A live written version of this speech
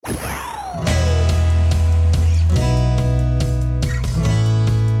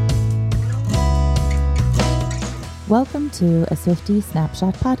Welcome to a S04E15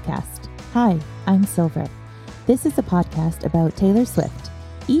 Snapshot podcast. Hi, I'm Silver. This is a podcast about Taylor Swift.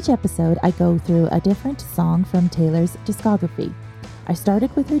 Each episode, I go through a different song from Taylor's discography. I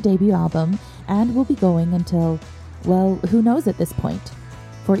started with her debut album and will be going until, well, who knows at this point.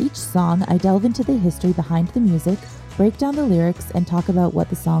 For each song, I delve into the history behind the music, break down the lyrics, and talk about what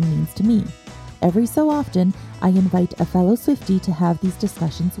the song means to me. Every so often, I invite a fellow Swiftie to have these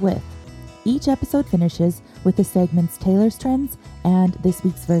discussions with. Each episode finishes with the segments Taylor's Trends and this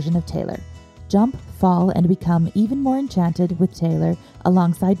week's version of Taylor. Jump, fall, and become even more enchanted with Taylor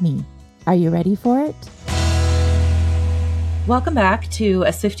alongside me. Are you ready for it? Welcome back to a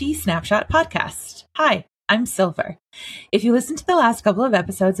S04E15 Snapshot podcast. Hi, I'm Silver. If you listened to the last couple of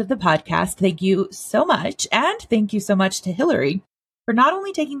episodes of the podcast, thank you so much. And thank you so much to Hillary for not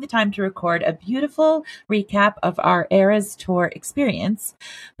only taking the time to record a beautiful recap of our Eras Tour experience,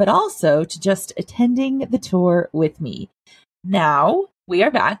 but also to just attending the tour with me. Now, we are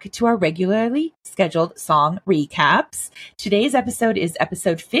back to our regularly scheduled song recaps. Today's episode is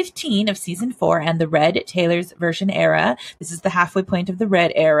episode 15 of season 4 and the Red Taylor's version era. This is the halfway point of the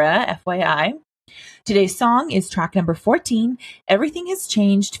Red era, FYI. Today's song is track number 14, Everything Has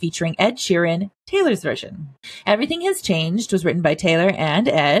Changed, featuring Ed Sheeran, Taylor's version. Everything Has Changed was written by Taylor and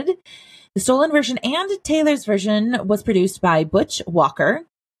Ed. The stolen version and Taylor's version was produced by Butch Walker.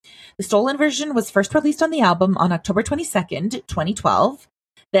 The stolen version was first released on the album on October 22nd, 2012.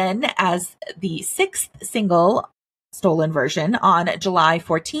 Then as the 6th single, stolen version, on July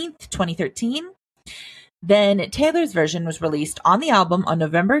 14th, 2013. Then Taylor's version was released on the album on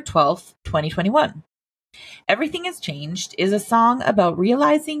November 12th, 2021. Everything Has Changed is a song about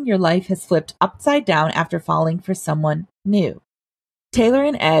realizing your life has flipped upside down after falling for someone new. Taylor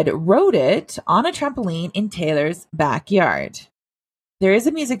and Ed wrote it on a trampoline in Taylor's backyard. There is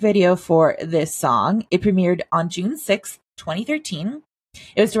a music video for this song. It premiered on June 6th, 2013.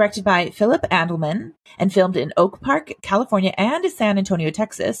 It was directed by Philip Andelman and filmed in Oak Park, California and San Antonio,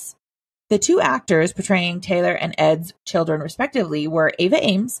 Texas. The two actors portraying Taylor and Ed's children, respectively, were Ava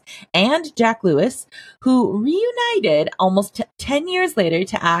Ames and Jack Lewis, who reunited almost 10 years later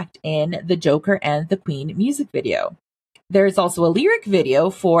to act in the Joker and the Queen music video. There is also a lyric video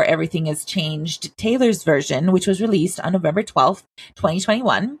for Everything Has Changed, Taylor's version, which was released on November 12th,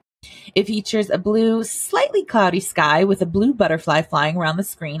 2021. It features a blue, slightly cloudy sky with a blue butterfly flying around the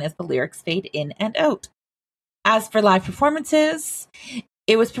screen as the lyrics fade in and out. As for live performances,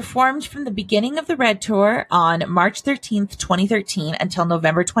 it was performed from the beginning of the Red Tour on March 13th, 2013 until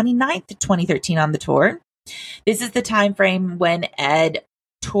November 29th, 2013 on the tour. This is the time frame when Ed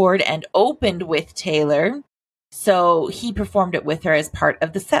toured and opened with Taylor, so he performed it with her as part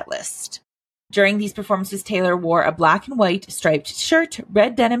of the set list. During these performances, Taylor wore a black and white striped shirt,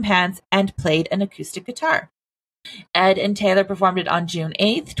 red denim pants, and played an acoustic guitar. Ed and Taylor performed it on June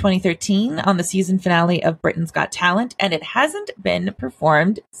 8th, 2013 on the season finale of Britain's Got Talent, and it hasn't been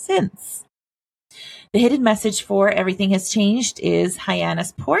performed since. The hidden message for Everything Has Changed is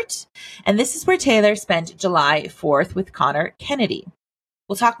Hyannis Port, and this is where Taylor spent July 4th with Connor Kennedy.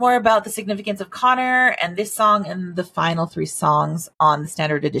 We'll talk more about the significance of Connor and this song and the final 3 songs on the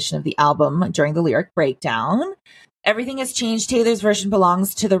standard edition of the album during the lyric breakdown. Everything Has Changed, Taylor's version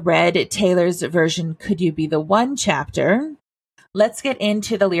belongs to the Red, Taylor's version Could You Be the One chapter. Let's get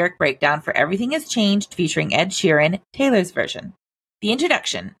into the lyric breakdown for Everything Has Changed featuring Ed Sheeran, Taylor's version. The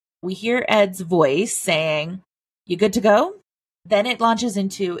introduction. We hear Ed's voice saying, "You good to go?" Then it launches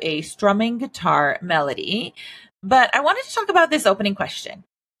into a strumming guitar melody. But I wanted to talk about this opening question.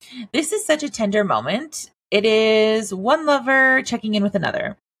 This is such a tender moment. It is one lover checking in with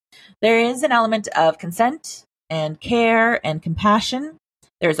another. There is an element of consent and care and compassion.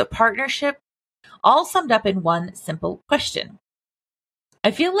 There's a partnership, all summed up in one simple question.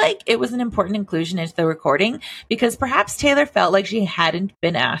 I feel like it was an important inclusion into the recording because perhaps Taylor felt like she hadn't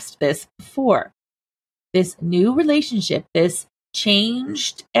been asked this before. This new relationship, this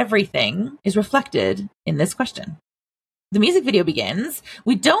changed everything, is reflected in this question. The music video begins.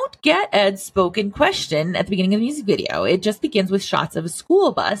 We don't get Ed's spoken question at the beginning of the music video. It just begins with shots of a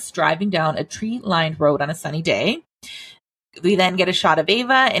school bus driving down a tree-lined road on a sunny day. We then get a shot of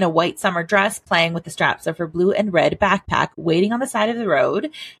Ava in a white summer dress playing with the straps of her blue and red backpack waiting on the side of the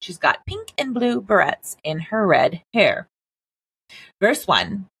road. She's got pink and blue barrettes in her red hair. Verse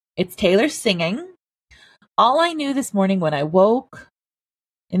 1. It's Taylor singing. All I knew this morning when I woke.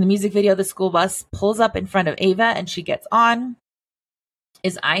 In the music video, the school bus pulls up in front of Ava and she gets on.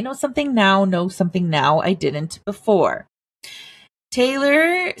 Is I know something now I didn't before.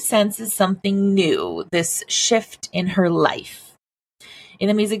 Taylor senses something new, this shift in her life. In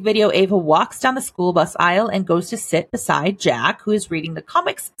the music video, Ava walks down the school bus aisle and goes to sit beside Jack, who is reading the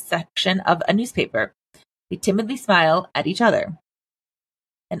comics section of a newspaper. They timidly smile at each other.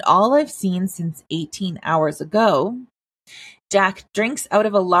 And all I've seen since 18 hours ago, Jack drinks out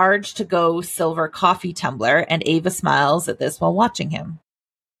of a large to-go silver coffee tumbler, and Ava smiles at this while watching him.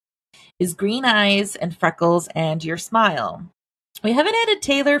 His green eyes and freckles and your smile. We haven't had a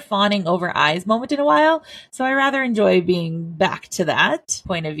Taylor fawning over eyes moment in a while, so I rather enjoy being back to that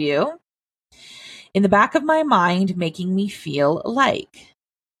point of view. In the back of my mind, making me feel like.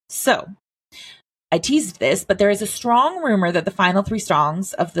 So, I teased this, but there is a strong rumor that the final 3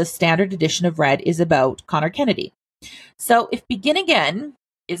 songs of the standard edition of Red is about Connor Kennedy. So if Begin Again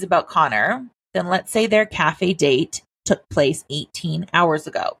is about Connor, then let's say their cafe date took place 18 hours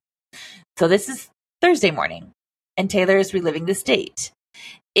ago. So this is Thursday morning, and Taylor is reliving this date.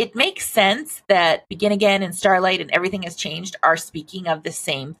 It makes sense that Begin Again and Starlight and Everything Has Changed are speaking of the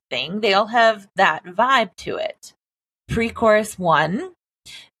same thing. They all have that vibe to it. Pre-chorus 1,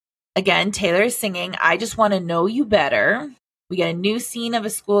 again, Taylor is singing, I Just Want to Know You Better. We get a new scene of a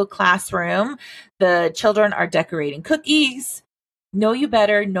school classroom. The children are decorating cookies. Know you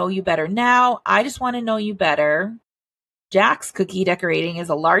better now. I just want to know you better. Jack's cookie decorating is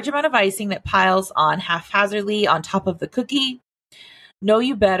a large amount of icing that piles on haphazardly on top of the cookie. Know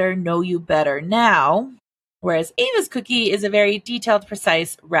you better now. Whereas Ava's cookie is a very detailed,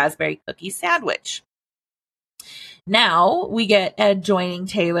 precise raspberry cookie sandwich. Now we get Ed joining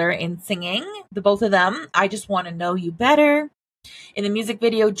Taylor in singing, the both of them, I Just Want to Know You Better. In the music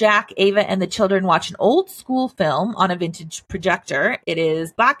video, Jack, Ava, and the children watch an old school film on a vintage projector. It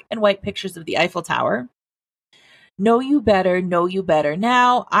is black and white pictures of the Eiffel Tower. Know you better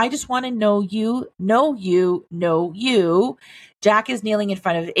now. I just want to know you. Jack is kneeling in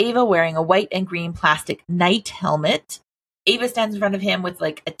front of Ava wearing a white and green plastic night helmet. Ava stands in front of him with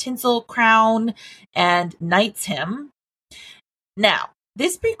like a tinsel crown and knights him. Now,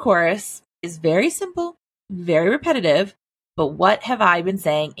 this pre-chorus is very simple, very repetitive, but what have I been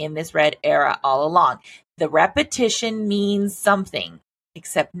saying in this Red era all along? The repetition means something,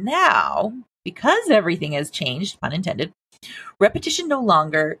 except now, because everything has changed, pun intended, repetition no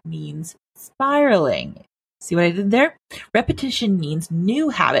longer means spiraling. See what I did there? Repetition means new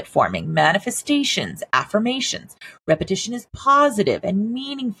habit forming, manifestations, affirmations. Repetition is positive and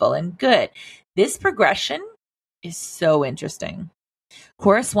meaningful and good. This progression is so interesting.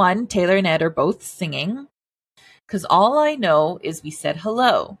 Chorus 1, Taylor and Ed are both singing. Because all I know is we said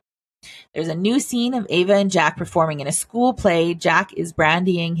hello. There's a new scene of Ava and Jack performing in a school play. Jack is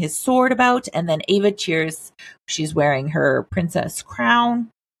brandying his sword about, and then Ava cheers. She's wearing her princess crown.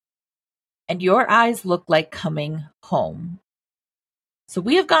 And your eyes look like coming home. So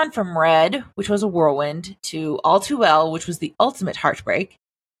we have gone from Red, which was a whirlwind, to All Too Well, which was the ultimate heartbreak,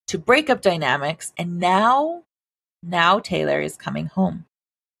 to breakup dynamics, and now Taylor is coming home.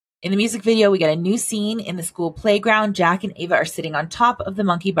 In the music video, we get a new scene in the school playground. Jack and Ava are sitting on top of the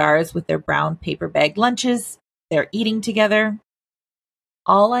monkey bars with their brown paper bag lunches. They're eating together.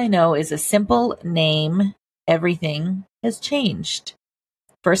 All I know is a simple name. Everything has changed.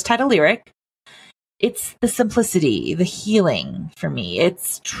 First title lyric. It's the simplicity, the healing for me.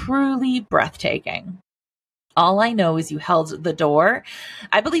 It's truly breathtaking. All I know is you held the door.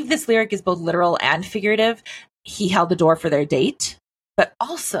 I believe this lyric is both literal and figurative. He held the door for their date. But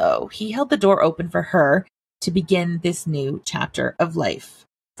also, he held the door open for her to begin this new chapter of life,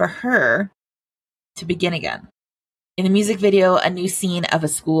 for her to begin again. In the music video, a new scene of a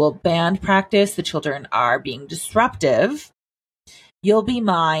school band practice. The children are being disruptive. You'll be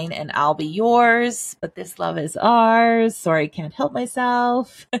mine and I'll be yours, but this love is ours. Sorry, can't help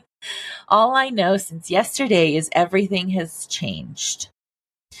myself. All I know since yesterday is everything has changed.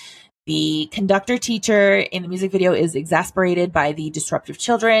 The conductor teacher in the music video is exasperated by the disruptive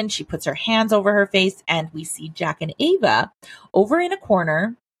children. She puts her hands over her face, and we see Jack and Ava over in a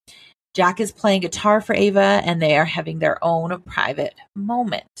corner. Jack is playing guitar for Ava, and they are having their own private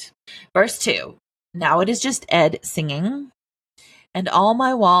moment. Verse 2. Now it is just Ed singing. And all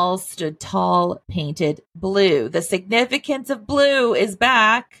my walls stood tall, painted blue. The significance of blue is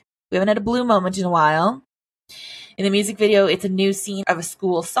back. We haven't had a blue moment in a while. In the music video, it's a new scene of a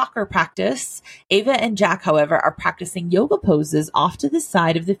school soccer practice. Ava and Jack, however, are practicing yoga poses off to the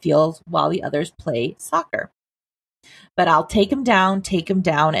side of the field while the others play soccer. But I'll take him down,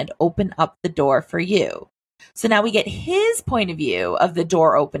 and open up the door for you. So now we get his point of view of the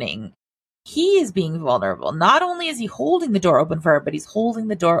door opening. He is being vulnerable. Not only is he holding the door open for her, but he's holding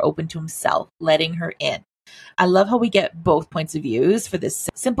the door open to himself, letting her in. I love how we get both points of views for this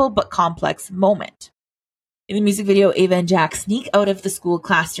simple but complex moment. In the music video, Ava and Jack sneak out of the school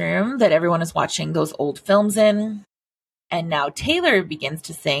classroom that everyone is watching those old films in. And now Taylor begins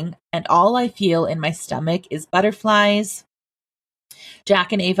to sing, and all I feel in my stomach is butterflies.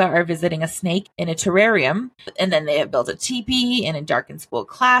 Jack and Ava are visiting a snake in a terrarium, and then they have built a teepee in a darkened school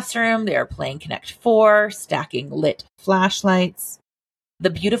classroom. They are playing Connect 4, stacking lit flashlights. The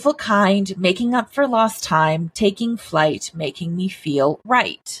beautiful kind, making up for lost time, taking flight, making me feel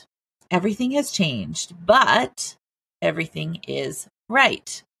right. Everything has changed, but everything is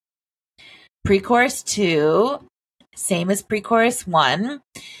right. Pre-chorus 2, same as pre-chorus 1.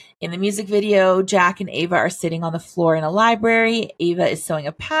 In the music video, Jack and Ava are sitting on the floor in a library. Ava is sewing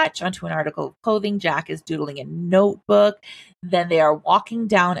a patch onto an article of clothing. Jack is doodling a notebook. Then they are walking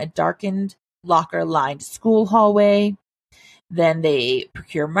down a darkened, locker-lined school hallway. Then they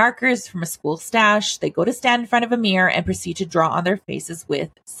procure markers from a school stash. They go to stand in front of a mirror and proceed to draw on their faces with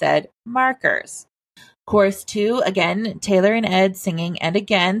said markers. Chorus 2, again, Taylor and Ed singing, and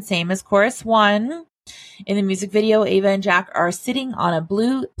again, same as chorus 1. In the music video, Ava and Jack are sitting on a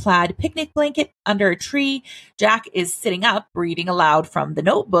blue plaid picnic blanket under a tree. Jack is sitting up, reading aloud from The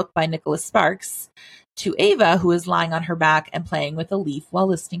Notebook by Nicholas Sparks to Ava, who is lying on her back and playing with a leaf while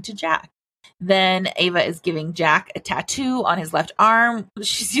listening to Jack. Then Ava is giving Jack a tattoo on his left arm.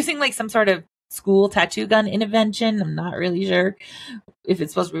 She's using like some sort of school tattoo gun intervention. I'm not really sure if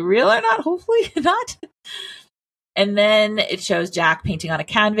it's supposed to be real or not. Hopefully not. And then it shows Jack painting on a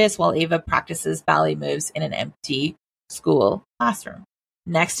canvas while Ava practices ballet moves in an empty school classroom.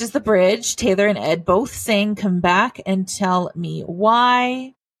 Next is the bridge. Taylor and Ed both sing, "Come Back and Tell Me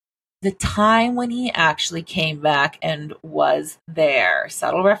Why." The time when he actually came back and was there.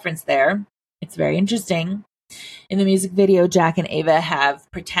 Subtle reference there. It's very interesting. In the music video, Jack and Ava have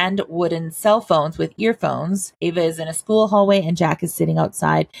pretend wooden cell phones with earphones. Ava is in a school hallway and Jack is sitting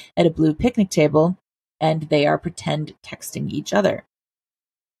outside at a blue picnic table, and they are pretend texting each other.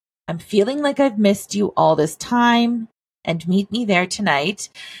 I'm feeling like I've missed you all this time, and meet me there tonight.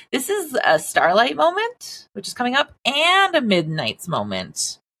 This is a Starlight moment, which is coming up, and a Midnight's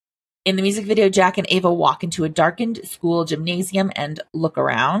moment. In the music video, Jack and Ava walk into a darkened school gymnasium and look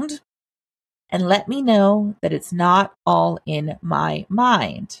around. And let me know that it's not all in my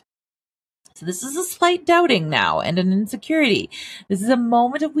mind. So this is a slight doubting now and an insecurity. This is a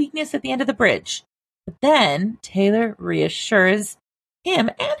moment of weakness at the end of the bridge. But then Taylor reassures him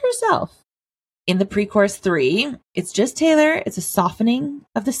and herself. In the pre-chorus 3, it's just Taylor. It's a softening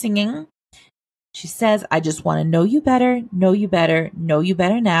of the singing. She says, I just want to know you better, know you better, know you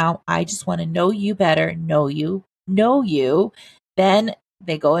better now. I just want to know you better, know you, know you. Then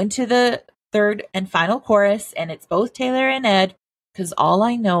they go into the third and final chorus, and it's both Taylor and Ed, because all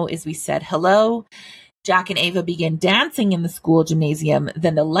I know is we said hello. Jack and Ava begin dancing in the school gymnasium.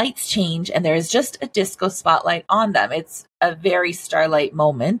 Then the lights change, and there is just a disco spotlight on them. It's a very Starlight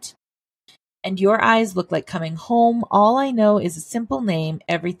moment. And your eyes look like coming home. All I know is a simple name.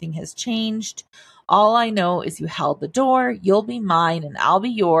 Everything has changed. All I know is you held the door. You'll be mine, and I'll be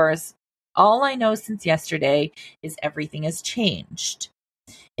yours. All I know since yesterday is everything has changed.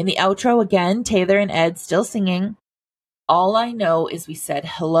 In the outro, again, Taylor and Ed still singing. All I know is we said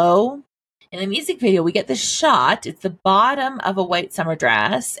hello. In the music video, we get this shot. It's the bottom of a white summer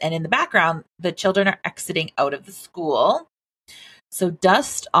dress. And in the background, the children are exiting out of the school. So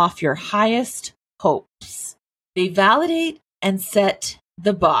dust off your highest hopes. They validate and set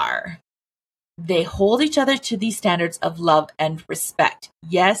the bar. They hold each other to these standards of love and respect.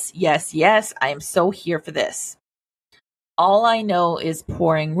 Yes, yes, yes. I am so here for this. All I know is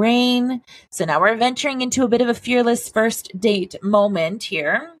pouring rain. So now we're venturing into a bit of a fearless first date moment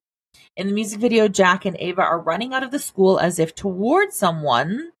here. In the music video, Jack and Ava are running out of the school as if towards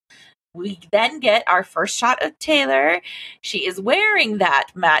someone. We then get our first shot of Taylor. She is wearing that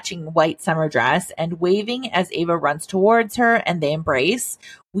matching white summer dress and waving as Ava runs towards her, and they embrace.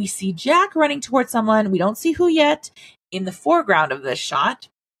 We see Jack running towards someone. We don't see who yet in the foreground of this shot,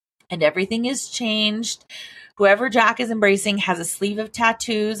 and everything is changed. Whoever Jack is embracing has a sleeve of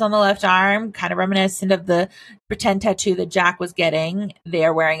tattoos on the left arm, kind of reminiscent of the pretend tattoo that Jack was getting. They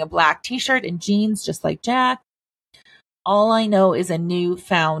are wearing a black t-shirt and jeans, just like Jack. All I know is a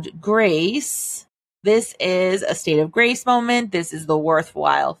newfound grace. This is a state of grace moment. This is the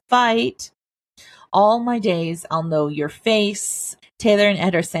worthwhile fight. All my days, I'll know your face. Taylor and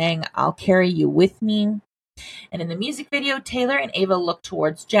Ed are saying, I'll carry you with me. And in the music video, Taylor and Ava look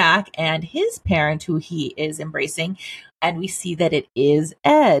towards Jack and his parent, who he is embracing, and we see that it is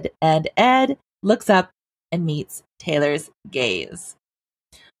Ed. And Ed looks up and meets Taylor's gaze.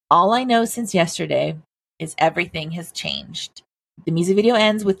 All I know since yesterday is everything has changed. The music video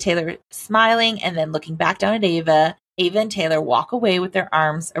ends with Taylor smiling and then looking back down at Ava. Ava and Taylor walk away with their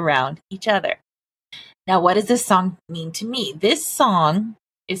arms around each other. Now, what does this song mean to me? This song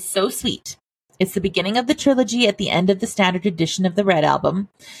is so sweet. It's the beginning of the trilogy at the end of the standard edition of the Red album.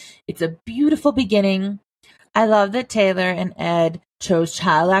 It's a beautiful beginning. I love that Taylor and Ed chose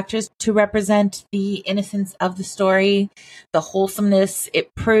child actors to represent the innocence of the story, the wholesomeness.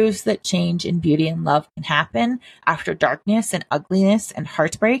 It proves that change in beauty and love can happen after darkness and ugliness and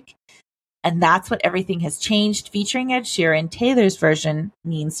heartbreak. And that's what Everything Has Changed featuring Ed Sheeran, Taylor's version,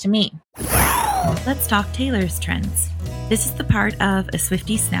 means to me. Let's talk Taylor's trends. This is the part of a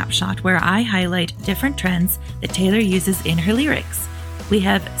Swiftie snapshot where I highlight different trends that Taylor uses in her lyrics. We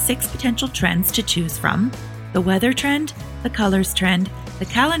have 6 potential trends to choose from: the weather trend, the colors trend, the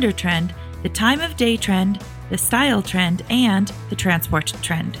calendar trend, the time of day trend, the style trend, and the transport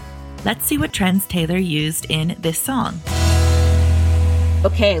trend. Let's see what trends Taylor used in this song.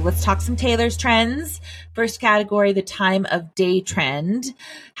 Okay, let's talk some Taylor's trends. First category, the time of day trend.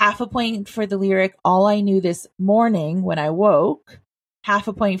 0.5 point for the lyric, all I knew this morning when I woke.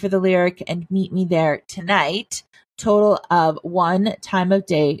 0.5 point for the lyric, and meet me there tonight. Total of 1 time of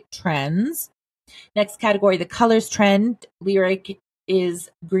day trends. Next category, the colors trend. Lyric is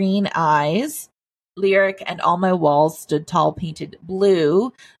green eyes. Lyric, and all my walls stood tall painted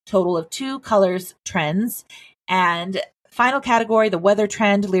blue. Total of 2 colors trends. And final category, the weather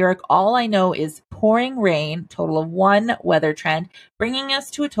trend. Lyric, all I know is pouring rain. Total of 1 weather trend, bringing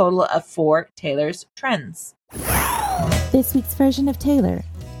us to a total of 4 Taylor's trends. This week's version of Taylor.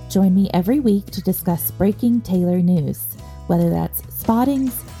 Join me every week to discuss breaking Taylor news, whether that's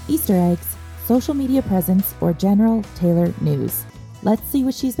spottings, Easter eggs, social media presence, or general Taylor news. Let's see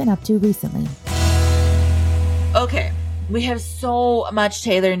what she's been up to recently. Okay, we have so much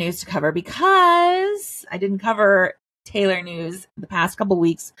Taylor news to cover because I didn't cover Taylor news the past couple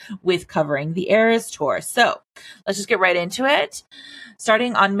weeks with covering the Eras Tour. So let's just get right into it.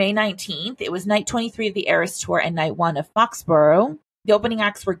 Starting on May 19th, it was night 23 of the Eras Tour and night 1 of Foxborough. The opening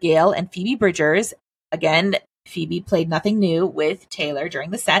acts were Gail and Phoebe Bridgers. Again, Phoebe played Nothing New with Taylor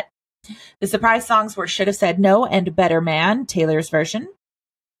during the set. The surprise songs were Should Have Said No and Better Man, Taylor's version.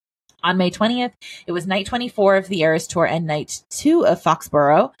 On May 20th, it was night 24 of the Eras Tour and night 2 of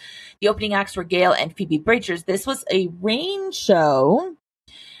Foxborough. The opening acts were Gail and Phoebe Bridgers. This was a rain show.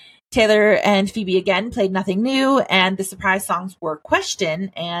 Taylor and Phoebe again played Nothing New, and the surprise songs were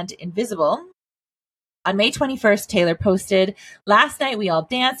Question and Invisible. On May 21st, Taylor posted, last night we all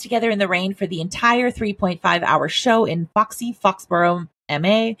danced together in the rain for the entire 3.5-hour show in Foxborough,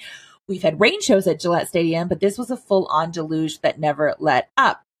 MA. We've had rain shows at Gillette Stadium, but this was a full-on deluge that never let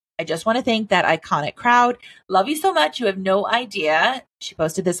up. I just want to thank that iconic crowd. Love you so much. You have no idea. She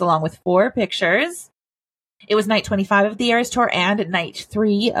posted this along with 4 pictures. It was night 25 of the Eras Tour and night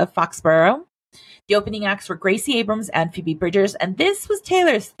 3 of Foxborough. The opening acts were Gracie Abrams and Phoebe Bridgers, and this was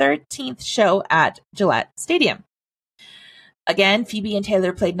Taylor's 13th show at Gillette Stadium. Again, Phoebe and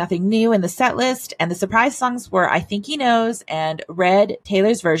Taylor played Nothing New in the set list, and the surprise songs were I Think He Knows and Red,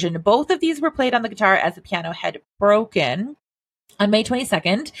 Taylor's version. Both of these were played on the guitar as the piano had broken. On May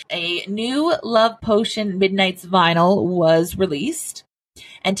 22nd, a new Love Potion Midnight's vinyl was released,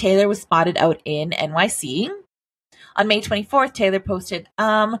 and Taylor was spotted out in NYC. On May 24th, Taylor posted,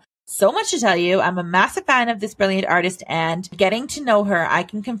 so much to tell you. I'm a massive fan of this brilliant artist, and getting to know her, I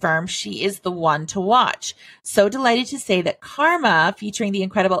can confirm she is the one to watch. So delighted to say that Karma, featuring the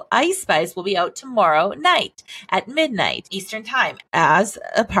incredible Ice Spice, will be out tomorrow night at midnight Eastern Time as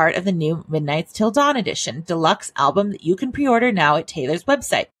a part of the new Midnight's Till Dawn edition deluxe album that you can pre-order now at Taylor's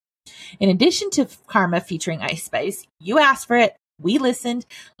website. In addition to Karma featuring Ice Spice, you asked for it, we listened.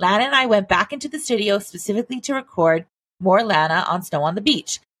 Lana and I went back into the studio specifically to record more Lana on Snow on the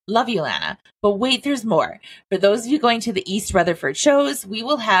Beach. Love you, Lana. But wait, there's more. For those of you going to the East Rutherford shows, we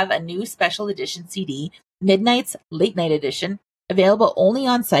will have a new special edition CD, Midnight's Late Night Edition, available only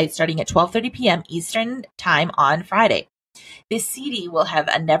on site starting at 12:30 p.m. Eastern Time on Friday. This CD will have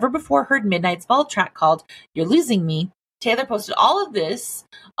a never-before-heard Midnight's Vault track called You're Losing Me. Taylor posted all of this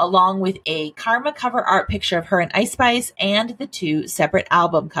along with a Karma cover art picture of her and Ice Spice and the 2 separate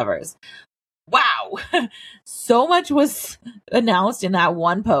album covers. Wow, so much was announced in that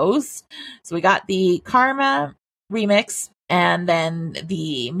one post. So we got the Karma remix, and then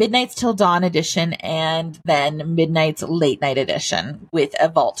the Midnight's Till Dawn edition, and then Midnight's Late Night edition with a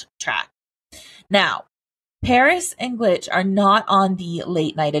vault track. Now, Paris and Glitch are not on the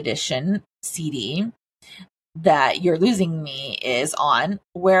Late Night edition CD that You're Losing Me is on,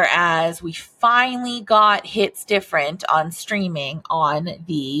 whereas we finally got Hits Different on streaming on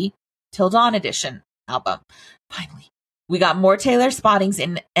the Till Dawn edition album. Finally, We got more Taylor spottings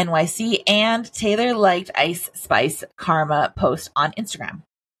in NYC, and Taylor liked Ice Spice Karma post on Instagram.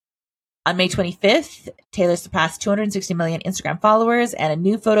 On May 25th, Taylor surpassed 260 million Instagram followers, and a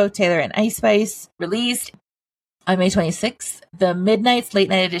new photo of Taylor and Ice Spice released. On May 26th, the Midnight's Late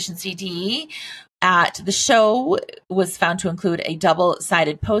Night Edition CD at the show was found to include a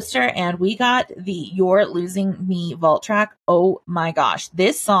double-sided poster, and we got the You're Losing Me vault track. Oh my gosh.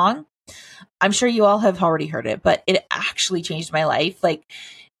 This song, I'm sure you all have already heard it, but it actually changed my life. Like,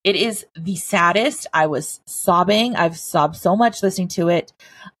 it is the saddest. I was sobbing. I've sobbed so much listening to it.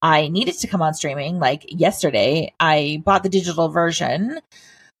 I needed to come on streaming like yesterday. I bought the digital version.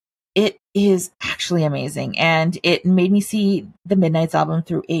 It is actually amazing, and it made me see the Midnight's album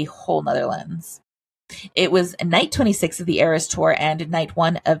through a whole nother lens. It was night 26 of the Eras Tour and night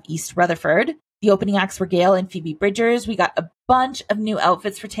 1 of East Rutherford. The opening acts were Gail and Phoebe Bridgers. We got a bunch of new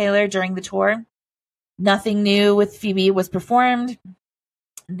outfits for Taylor during the tour. Nothing new with Phoebe was performed.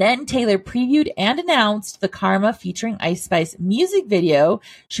 Then Taylor previewed and announced the Karma featuring Ice Spice music video.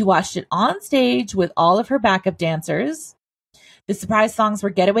 She watched it on stage with all of her backup dancers. The surprise songs were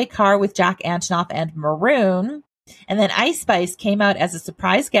Getaway Car with Jack Antonoff and Maroon. And then Ice Spice came out as a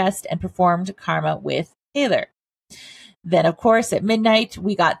surprise guest and performed Karma with Taylor. Then, of course, at midnight,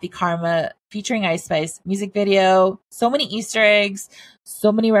 we got the Karma featuring Ice Spice music video. So many Easter eggs,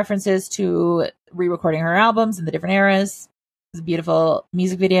 so many references to re-recording her albums in the different eras. It was a beautiful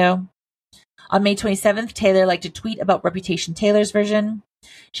music video. On May 27th, Taylor liked to tweet about Reputation Taylor's version.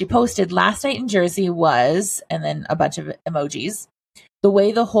 She posted, "Last night in Jersey was," and then a bunch of emojis. "The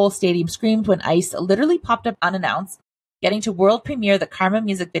way the whole stadium screamed when Ice literally popped up unannounced. Getting to world premiere the Karma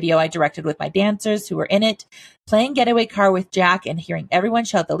music video I directed with my dancers who were in it, playing Getaway Car with Jack and hearing everyone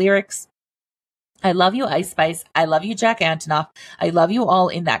shout the lyrics. I love you, Ice Spice. I love you, Jack Antonoff. I love you all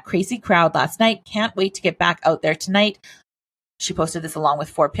in that crazy crowd last night. Can't wait to get back out there tonight." She posted this along with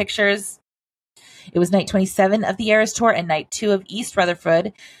 4 pictures. It was night 27 of the Eras Tour and night 2 of East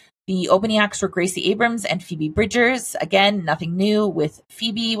Rutherford. The opening acts were Gracie Abrams and Phoebe Bridgers. Again, nothing new with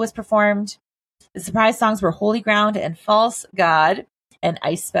Phoebe was performed. The surprise songs were Holy Ground and False God, and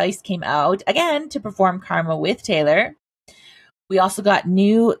Ice Spice came out again to perform Karma with Taylor. We also got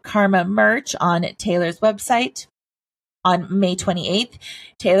new Karma merch on Taylor's website. On May 28th,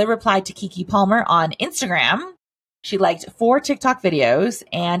 Taylor replied to Keke Palmer on Instagram. She liked 4 TikTok videos,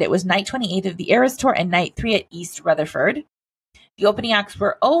 and it was night 28 of the Eras Tour and night 3 at East Rutherford. The opening acts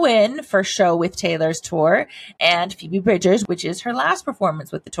were Owen for Show with Taylor's tour and Phoebe Bridgers, which is her last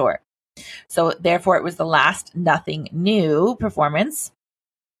performance with the tour. So therefore, it was the last Nothing New performance.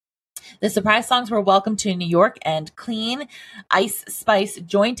 The surprise songs were Welcome to New York and Clean. Ice Spice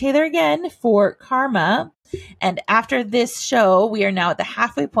joined Taylor again for Karma. And after this show, we are now at the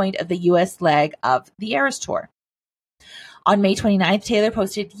halfway point of the US leg of the Eras Tour. On May 29th, Taylor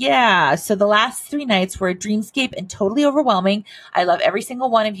posted, "Yeah, so the last 3 nights were a dreamscape and totally overwhelming. I love every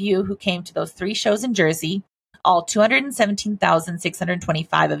single one of you who came to those 3 shows in Jersey, all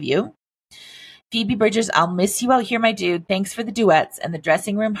 217,625 of you. Phoebe Bridgers, I'll miss you out here, my dude. Thanks for the duets and the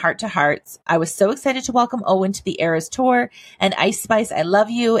dressing room heart-to-hearts. I was so excited to welcome Owen to the Eras Tour. And Ice Spice, I love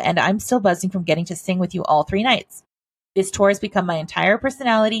you, and I'm still buzzing from getting to sing with you all 3 nights. This tour has become my entire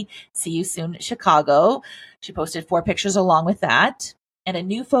personality. See you soon, Chicago." She posted 4 pictures along with that. And a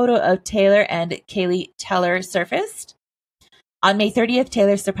new photo of Taylor and Kaylee Teller surfaced. On May 30th,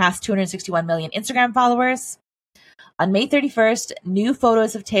 Taylor surpassed 261 million Instagram followers. On May 31st, new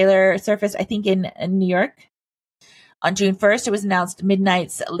photos of Taylor surfaced, I think, in New York. On June 1st, it was announced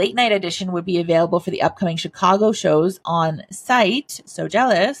Midnight's Late Night Edition would be available for the upcoming Chicago shows on site. So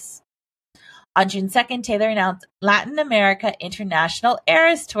jealous. On June 2nd, Taylor announced Latin America International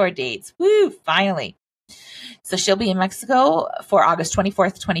Eras Tour dates. Woo, finally. So she'll be in Mexico for August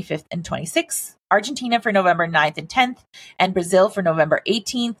 24th, 25th, and 26th, Argentina for November 9th and 10th, and Brazil for November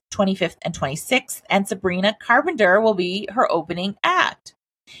 18th, 25th, and 26th. And Sabrina Carpenter will be her opening act.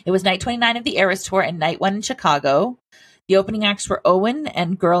 It was night 29 of the Eras Tour and night 1 in Chicago. The opening acts were Owen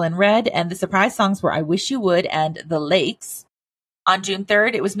and Girl in Red, and the surprise songs were I Wish You Would and The Lakes. On June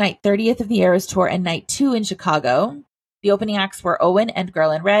 3rd, it was night 30th of the Eras Tour and night 2 in Chicago. The opening acts were Owen and Girl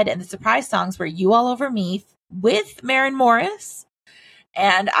in Red, and the surprise songs were You All Over Me with Maren Morris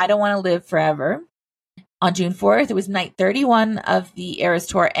and I Don't Want to Live Forever. On June 4th, it was night 31 of the Eras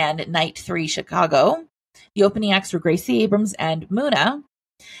Tour and night 3 Chicago. The opening acts were Gracie Abrams and Muna.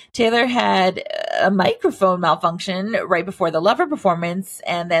 Taylor had a microphone malfunction right before the Lover performance,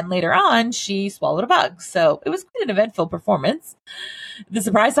 and then later on, she swallowed a bug. So it was quite an eventful performance. The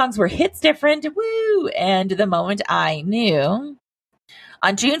surprise songs were Hits Different, Woo, and The Moment I Knew.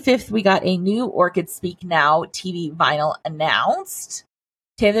 On June 5th, we got a new Orchid Speak Now TV vinyl announced.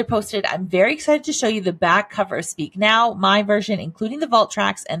 Taylor posted, I'm very excited to show you the back cover of Speak Now, my version, including the vault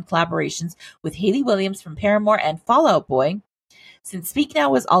tracks and collaborations with Hayley Williams from Paramore and Fall Out Boy. Since Speak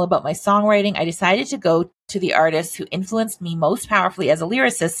Now was all about my songwriting, I decided to go to the artists who influenced me most powerfully as a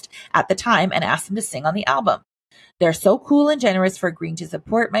lyricist at the time and ask them to sing on the album. They're so cool and generous for agreeing to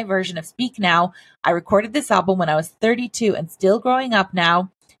support my version of Speak Now. I recorded this album when I was 32 and still growing up now,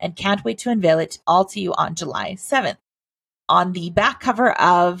 and can't wait to unveil it all to you on July 7th. On the back cover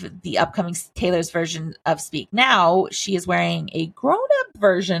of the upcoming Taylor's version of Speak Now, she is wearing a grown-up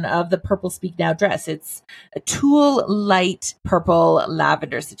version of the purple Speak Now dress. It's a tulle light purple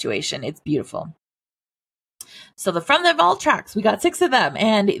lavender situation. It's beautiful. So from the vault tracks, we got 6 of them,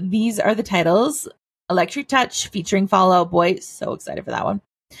 and these are the titles. Electric Touch featuring Fall Out Boy. So excited for that one.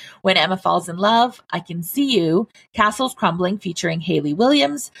 When Emma Falls in Love, I Can See You, Castles Crumbling featuring Hayley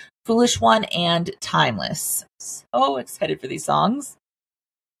Williams, Foolish One, and Timeless. So excited for these songs.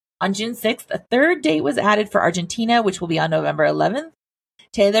 On June 6th, a third date was added for Argentina, which will be on November 11th.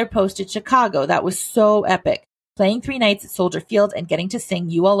 Taylor posted Chicago. That was so epic. Playing 3 nights at Soldier Field and getting to sing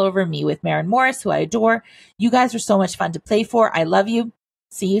You All Over Me with Maren Morris, who I adore. You guys were so much fun to play for. I love you.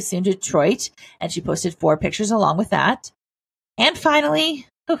 See you soon, Detroit. And she posted 4 pictures along with that. And finally,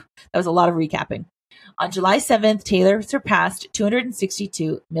 that was a lot of recapping. On July 7th, Taylor surpassed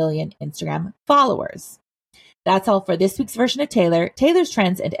 262 million Instagram followers. That's all for this week's version of Taylor's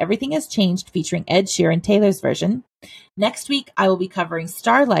Trends, and Everything Has Changed featuring Ed Sheeran, Taylor's version. Next week, I will be covering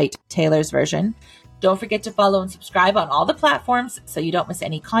Starlight, Taylor's version. Don't forget to follow and subscribe on all the platforms so you don't miss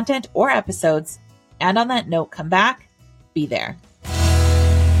any content or episodes. And on that note, come back, be there.